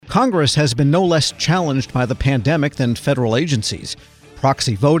Congress has been no less challenged by the pandemic than federal agencies.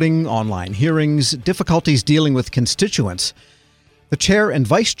 Proxy voting, online hearings, difficulties dealing with constituents. The chair and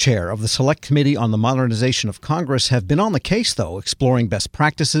vice chair of the Select Committee on the Modernization of Congress have been on the case, though, exploring best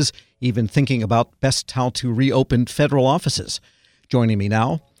practices, even thinking about best how to reopen federal offices. Joining me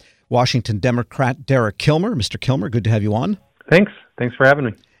now, Washington Democrat Derek Kilmer. Mr. Kilmer, good to have you on. Thanks for having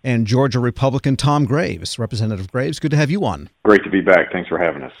me. And Georgia Republican Tom Graves. Representative Graves, good to have you on. Great to be back. Thanks for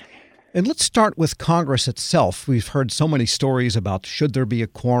having us. And let's start with Congress itself. We've heard so many stories about should there be a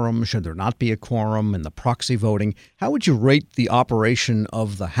quorum, should there not be a quorum, and the proxy voting. How would you rate the operation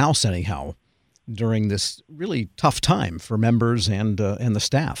of the House, anyhow, during this really tough time for members and the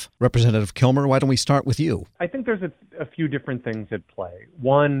staff? Representative Kilmer, why don't we start with you? I think there's a few different things at play.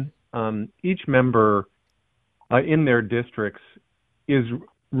 One, each member in their districts is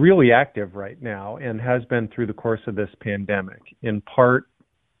really active right now and has been through the course of this pandemic, in part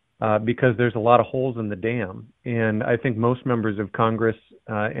because there's a lot of holes in the dam. And I think most members of Congress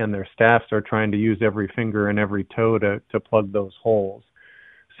and their staffs are trying to use every finger and every toe to plug those holes.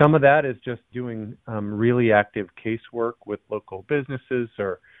 Some of that is just doing really active casework with local businesses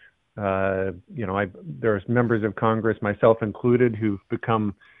or, there's members of Congress, myself included, who've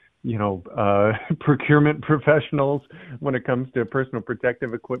become procurement professionals when it comes to personal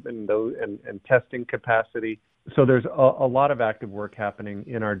protective equipment and testing capacity. So there's a lot of active work happening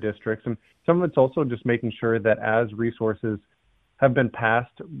in our districts. And some of it's also just making sure that as resources have been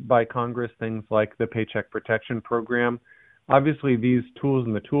passed by Congress, things like the Paycheck Protection Program, obviously these tools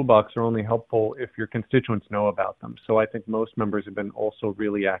in the toolbox are only helpful if your constituents know about them. So I think most members have been also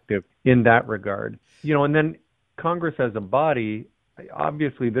really active in that regard. And then Congress as a body,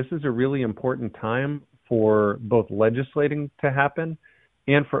 obviously, this is a really important time for both legislating to happen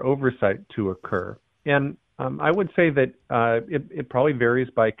and for oversight to occur. And I would say that it probably varies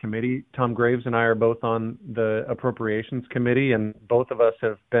by committee. Tom Graves and I are both on the Appropriations Committee, and both of us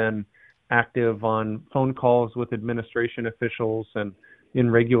have been active on phone calls with administration officials and in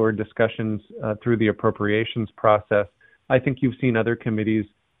regular discussions through the appropriations process. I think you've seen other committees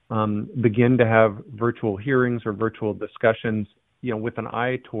begin to have virtual hearings or virtual discussions with an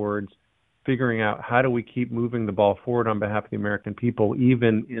eye towards figuring out how do we keep moving the ball forward on behalf of the American people,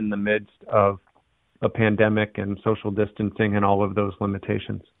 even in the midst of a pandemic and social distancing and all of those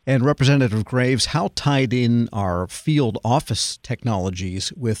limitations. And Representative Graves, how tied in are field office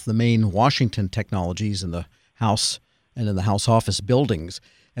technologies with the main Washington technologies in the House and in the House office buildings?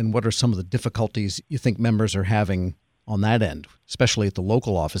 And what are some of the difficulties you think members are having on that end, especially at the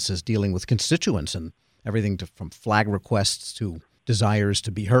local offices dealing with constituents and everything from flag requests to desires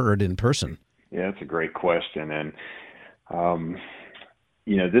to be heard in person? Yeah, that's a great question. And,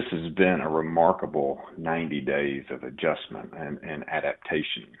 this has been a remarkable 90 days of adjustment and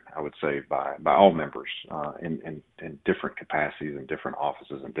adaptation, I would say, by all members in different capacities and different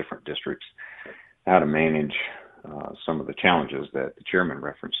offices and different districts, how to manage some of the challenges that the chairman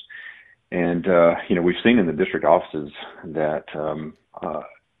referenced. And, we've seen in the district offices that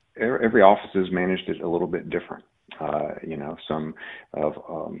every office has managed it a little bit different. Some have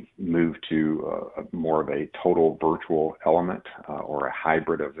moved to more of a total virtual element or a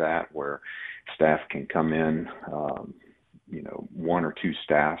hybrid of that, where staff can come in, one or two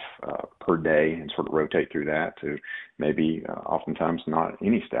staff per day and sort of rotate through that to maybe oftentimes not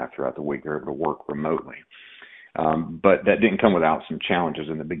any staff throughout the week. They're able to work remotely. But that didn't come without some challenges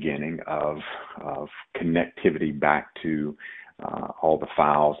in the beginning of connectivity back to all the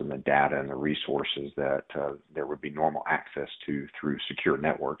files and the data and the resources that there would be normal access to through secure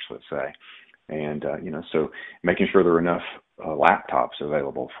networks, let's say. And, so making sure there are enough laptops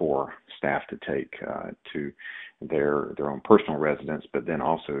available for staff to take to their own personal residence, but then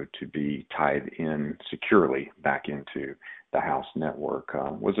also to be tied in securely back into the House network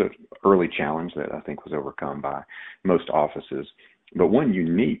was an early challenge that I think was overcome by most offices. But one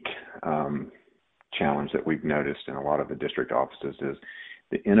unique challenge that we've noticed in a lot of the district offices is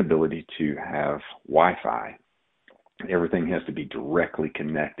the inability to have Wi-Fi. Everything has to be directly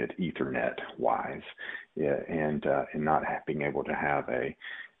connected Ethernet-wise, and not being able to have a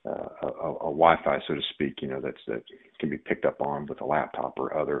Wi-Fi, so to speak, that can be picked up on with a laptop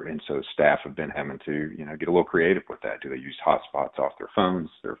or other. And so staff have been having to, get a little creative with that. Do they use hotspots off their phones,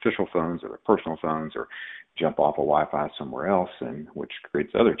 their official phones, or their personal phones, or jump off a Wi-Fi somewhere else, and which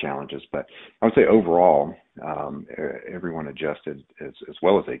creates other challenges. But I would say overall, everyone adjusted as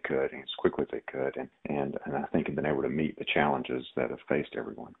well as they could and as quickly as they could, and I think have been able to meet the challenges that have faced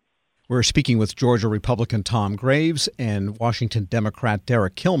everyone. We're speaking with Georgia Republican Tom Graves and Washington Democrat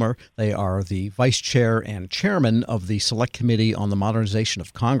Derek Kilmer. They are the vice chair and chairman of the Select Committee on the Modernization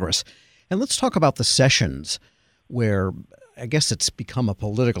of Congress. And let's talk about the sessions, where I guess it's become a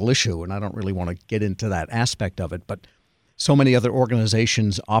political issue, and I don't really want to get into that aspect of it, but so many other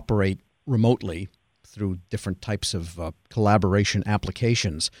organizations operate remotely through different types of collaboration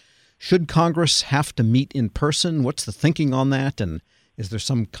applications. Should Congress have to meet in person? What's the thinking on that? And is there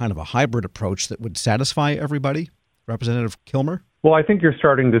some kind of a hybrid approach that would satisfy everybody? Representative Kilmer? Well, I think you're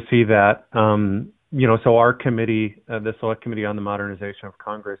starting to see that. So our committee, the Select Committee on the Modernization of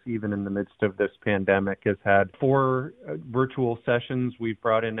Congress, even in the midst of this pandemic, has had 4 virtual sessions. We've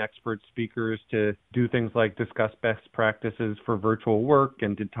brought in expert speakers to do things like discuss best practices for virtual work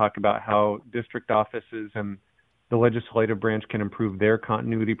and to talk about how district offices and the legislative branch can improve their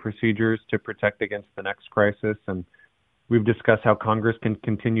continuity procedures to protect against the next crisis. And we've discussed how Congress can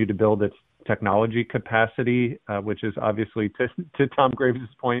continue to build its technology capacity, which is obviously, to Tom Graves'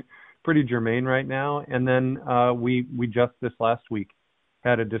 point, pretty germane right now. And then we just this last week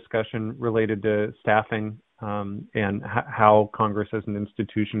had a discussion related to staffing and how Congress as an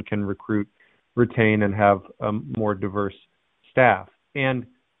institution can recruit, retain, and have more diverse staff. And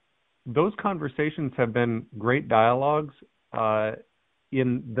those conversations have been great dialogues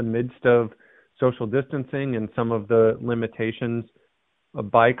in the midst of social distancing and some of the limitations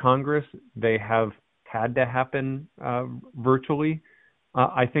by Congress. They have had to happen virtually.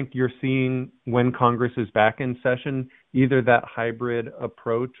 I think you're seeing, when Congress is back in session, either that hybrid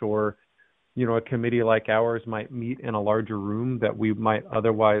approach or, a committee like ours might meet in a larger room that we might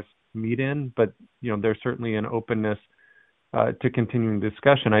otherwise meet in. But, there's certainly an openness to continuing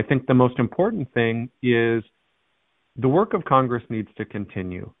discussion. I think the most important thing is the work of Congress needs to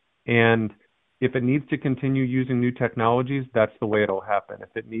continue. And if it needs to continue using new technologies, that's the way it'll happen.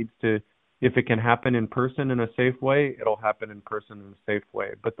 If it can happen in person in a safe way, it'll happen in person in a safe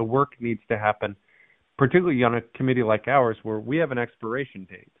way. But the work needs to happen, particularly on a committee like ours, where we have an expiration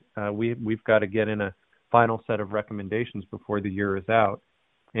date. We've got to get in a final set of recommendations before the year is out.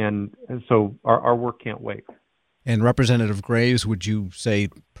 And so our work can't wait. And Representative Graves, would you say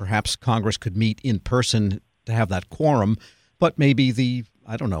perhaps Congress could meet in person to have that quorum, but maybe the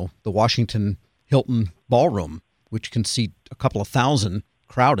Washington Hilton Ballroom, which can seat a couple of thousand,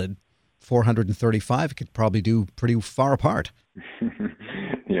 crowded, 435, it could probably do pretty far apart.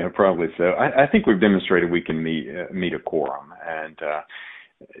 Yeah, probably so. I think we've demonstrated we can meet a quorum, and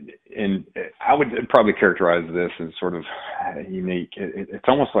I would probably characterize this as sort of unique. It's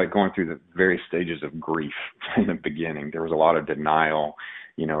almost like going through the various stages of grief in the beginning. There was a lot of denial,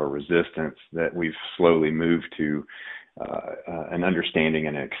 or resistance that we've slowly moved to an understanding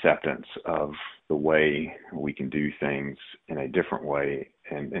and acceptance of the way we can do things in a different way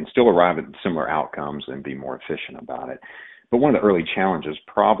and still arrive at similar outcomes and be more efficient about it. But one of the early challenges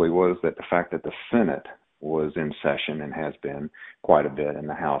probably was that the fact that the Senate was in session and has been quite a bit, and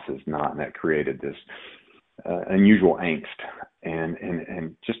the House is not, and that created this unusual angst.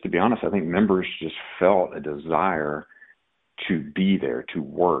 And just to be honest, I think members just felt a desire to be there, to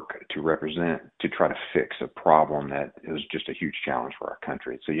work, to represent, to try to fix a problem that is just a huge challenge for our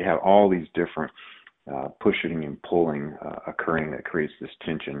country. So you have all these different pushing and pulling occurring that creates this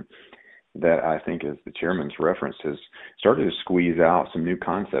tension that I think, as the chairman's reference, has started to squeeze out some new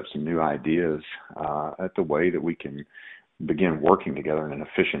concepts, some new ideas at the way that we can begin working together in an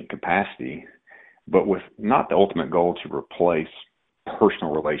efficient capacity, but with not the ultimate goal to replace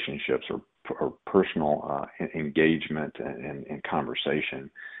personal relationships or personal engagement and conversation,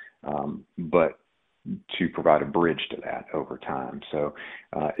 but to provide a bridge to that over time. So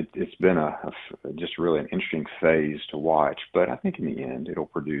it's been just really an interesting phase to watch, but I think in the end it'll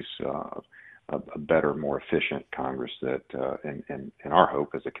produce a better, more efficient Congress that, and our hope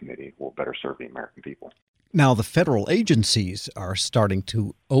as a committee, will better serve the American people. Now, the federal agencies are starting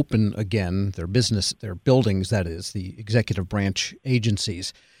to open again their business, their buildings, that is, the executive branch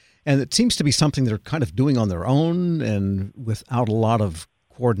agencies. And it seems to be something they're kind of doing on their own and without a lot of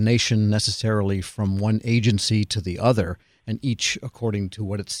coordination necessarily from one agency to the other, and each according to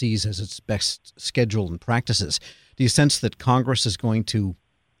what it sees as its best schedule and practices. Do you sense that Congress is going to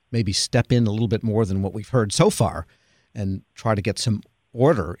maybe step in a little bit more than what we've heard so far and try to get some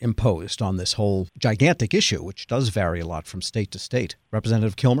order imposed on this whole gigantic issue, which does vary a lot from state to state?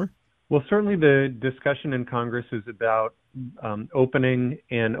 Representative Kilmer? Well, certainly the discussion in Congress is about opening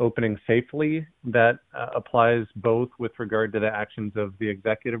and opening safely. That applies both with regard to the actions of the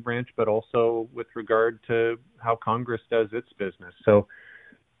executive branch, but also with regard to how Congress does its business. So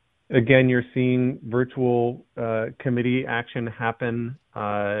Again, you're seeing virtual committee action happen.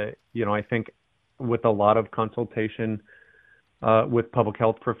 I think with a lot of consultation with public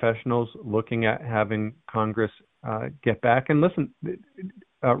health professionals, looking at having Congress get back. And listen,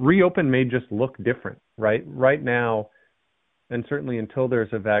 reopen may just look different, right? Right now, and certainly until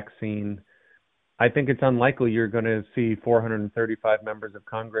there's a vaccine, I think it's unlikely you're going to see 435 members of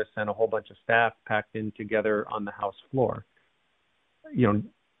Congress and a whole bunch of staff packed in together on the House floor.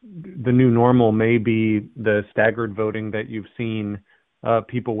 The new normal may be the staggered voting that you've seen,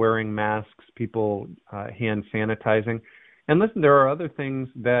 people wearing masks, people hand sanitizing. And listen, there are other things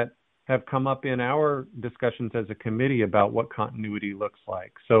that have come up in our discussions as a committee about what continuity looks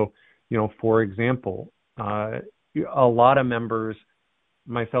like. So, for example, a lot of members,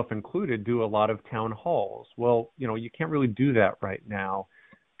 myself included, do a lot of town halls. Well, you can't really do that right now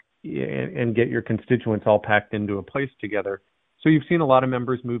and get your constituents all packed into a place together. So you've seen a lot of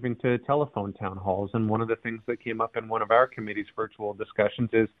members moving to telephone town halls. And one of the things that came up in one of our committee's virtual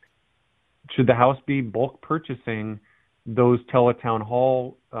discussions is, should the House be bulk purchasing those teletown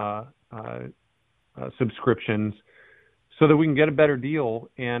hall subscriptions so that we can get a better deal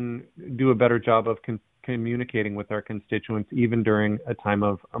and do a better job of communicating with our constituents even during a time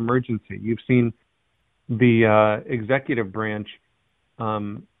of emergency? You've seen the executive branch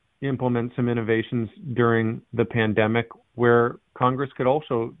implement some innovations during the pandemic where Congress could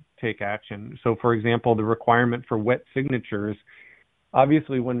also take action. So, for example, the requirement for wet signatures.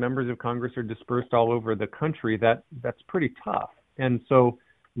 Obviously, when members of Congress are dispersed all over the country, that's pretty tough. And so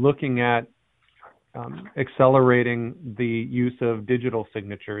looking at accelerating the use of digital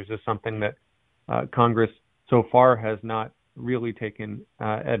signatures is something that Congress so far has not really taken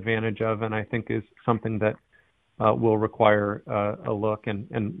advantage of, and I think is something that will require a look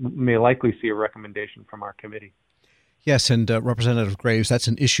and may likely see a recommendation from our committee. Yes, and Representative Graves, that's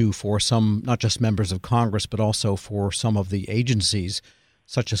an issue for some, not just members of Congress, but also for some of the agencies,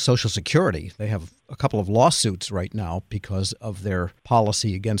 such as Social Security. They have a couple of lawsuits right now because of their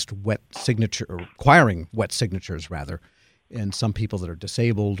policy against acquiring wet signatures, rather. And some people that are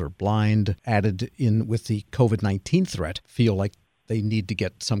disabled or blind, added in with the COVID-19 threat, feel like they need to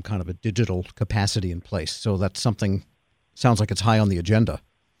get some kind of a digital capacity in place. So that's something, sounds like it's high on the agenda.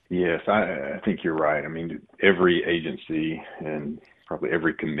 Yes, I think you're right. I mean, every agency and probably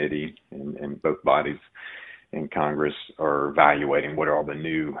every committee and both bodies in Congress are evaluating what are all the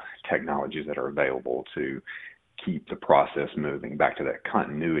new technologies that are available to keep the process moving back to that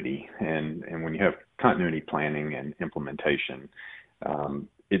continuity. And when you have continuity planning and implementation,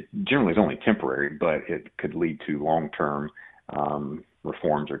 it generally is only temporary, but it could lead to long-term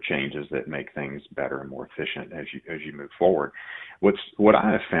reforms or changes that make things better and more efficient as you move forward. What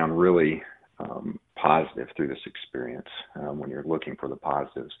I have found really positive through this experience, when you're looking for the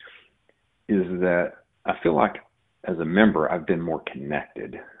positives, is that I feel like as a member I've been more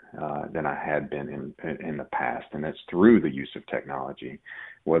connected than I had been in the past, and that's through the use of technology,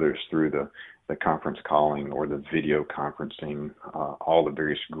 whether it's through the conference calling or the video conferencing, all the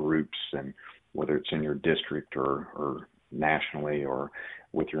various groups, and whether it's in your district or nationally or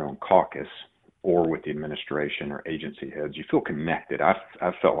with your own caucus or with the administration or agency heads. You feel connected.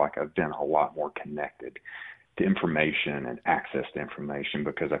 I've felt like I've been a lot more connected to information and access to information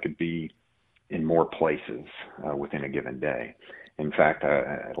because I could be in more places within a given day. In fact,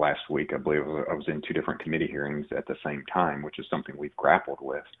 last week, I believe I was in 2 different committee hearings at the same time, which is something we've grappled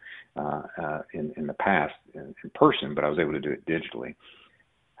with in the past in person, but I was able to do it digitally.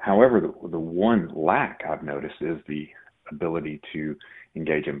 However, the one lack I've noticed is the ability to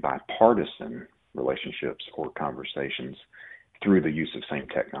engage in bipartisan relationships or conversations through the use of same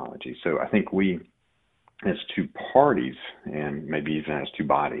technology. So I think we, as 2 parties, and maybe even as 2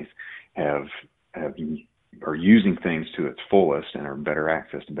 bodies, are using things to its fullest and are better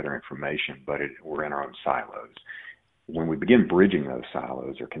access to better information, but we're in our own silos. When we begin bridging those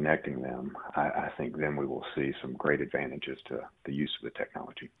silos or connecting them, I think then we will see some great advantages to the use of the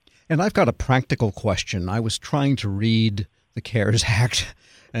technology. And I've got a practical question. I was trying to read the CARES Act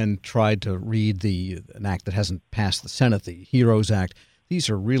and tried to read an act that hasn't passed the Senate, the HEROES Act. These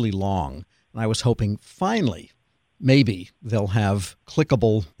are really long. And I was hoping finally maybe they'll have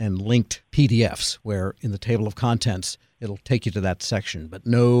clickable and linked PDFs where in the table of contents it'll take you to that section. But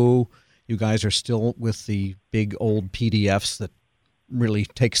no, you guys are still with the big old PDFs that really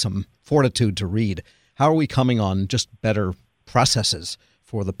take some fortitude to read. How are we coming on just better processes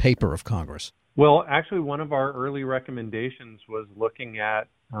for the paper of Congress? Well, actually, one of our early recommendations was looking at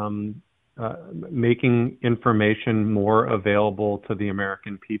making information more available to the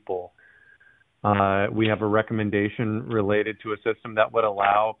American people. We have a recommendation related to a system that would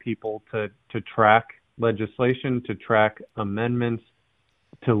allow people to track legislation, to track amendments,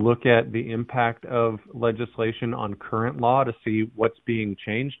 to look at the impact of legislation on current law to see what's being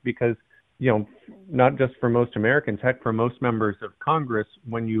changed. Because, not just for most Americans, heck, for most members of Congress,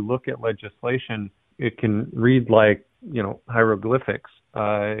 when you look at legislation, it can read like, hieroglyphics.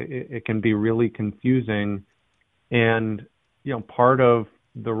 It can be really confusing. And, part of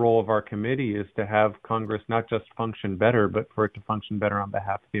the role of our committee is to have Congress not just function better, but for it to function better on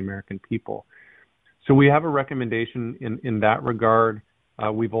behalf of the American people. So we have a recommendation in that regard.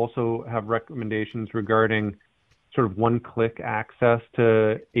 We've also have recommendations regarding sort of one-click access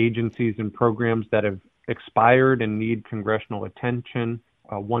to agencies and programs that have expired and need congressional attention,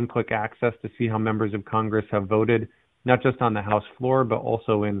 one-click access to see how members of Congress have voted, not just on the House floor, but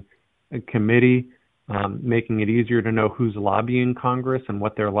also in committee, making it easier to know who's lobbying Congress and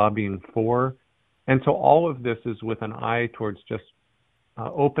what they're lobbying for. And so all of this is with an eye towards just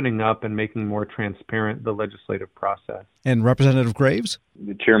opening up and making more transparent the legislative process. And Representative Graves?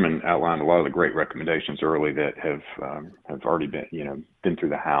 The chairman outlined a lot of the great recommendations early that have already been through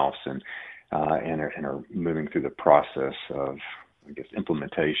the House and are moving through the process of,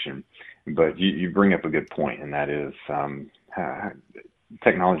 implementation. But you bring up a good point, and that is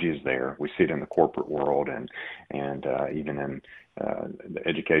technology is there. We see it in the corporate world and even in the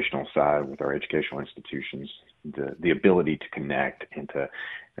educational side with our educational institutions, the ability to connect and to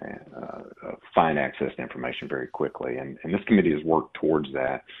find access to information very quickly. And this committee has worked towards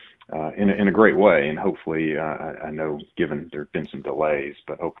that in a great way. And hopefully, I know given there have been some delays,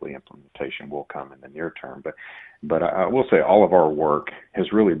 but hopefully implementation will come in the near term. But I will say all of our work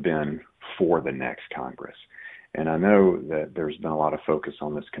has really been for the next Congress. And I know that there's been a lot of focus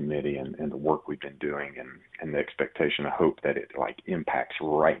on this committee and the work we've been doing and the expectation, I hope that it impacts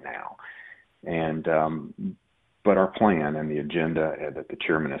right now. And but our plan and the agenda that the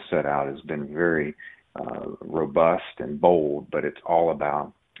chairman has set out has been very robust and bold, but it's all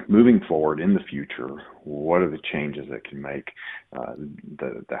about moving forward in the future. What are the changes that can make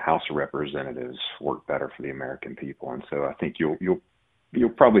the House of Representatives work better for the American people? And so I think you'll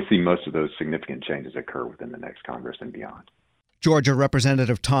probably see most of those significant changes occur within the next Congress and beyond. Georgia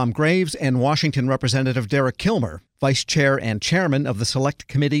Representative Tom Graves and Washington Representative Derek Kilmer, Vice Chair and Chairman of the Select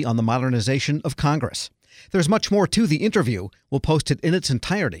Committee on the Modernization of Congress. There's much more to the interview. We'll post it in its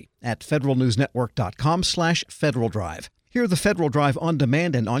entirety at federalnewsnetwork.com/Federal Drive. Hear the Federal Drive on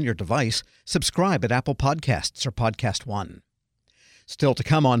demand and on your device. Subscribe at Apple Podcasts or Podcast One. Still to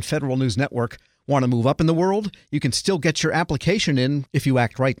come on Federal News Network. Want to move up in the world? You can still get your application in, if you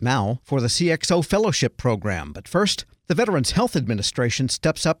act right now, for the CXO Fellowship Program. But first, the Veterans Health Administration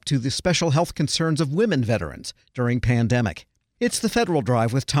steps up to the special health concerns of women veterans during pandemic. It's the Federal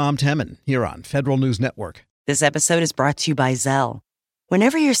Drive with Tom Temin here on Federal News Network. This episode is brought to you by Zelle.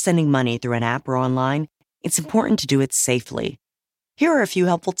 Whenever you're sending money through an app or online, it's important to do it safely. Here are a few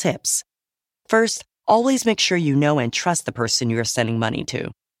helpful tips. First, always make sure you know and trust the person you are sending money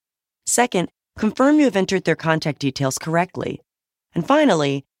to. Second, confirm you have entered their contact details correctly. And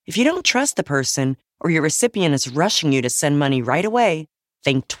finally, if you don't trust the person or your recipient is rushing you to send money right away,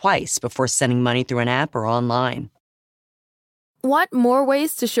 think twice before sending money through an app or online. Want more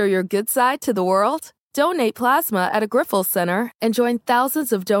ways to show your good side to the world? Donate plasma at a Grifols Center and join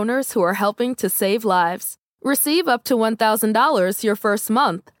thousands of donors who are helping to save lives. Receive up to $1,000 your first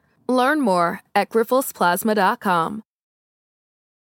month. Learn more at grifolsplasma.com.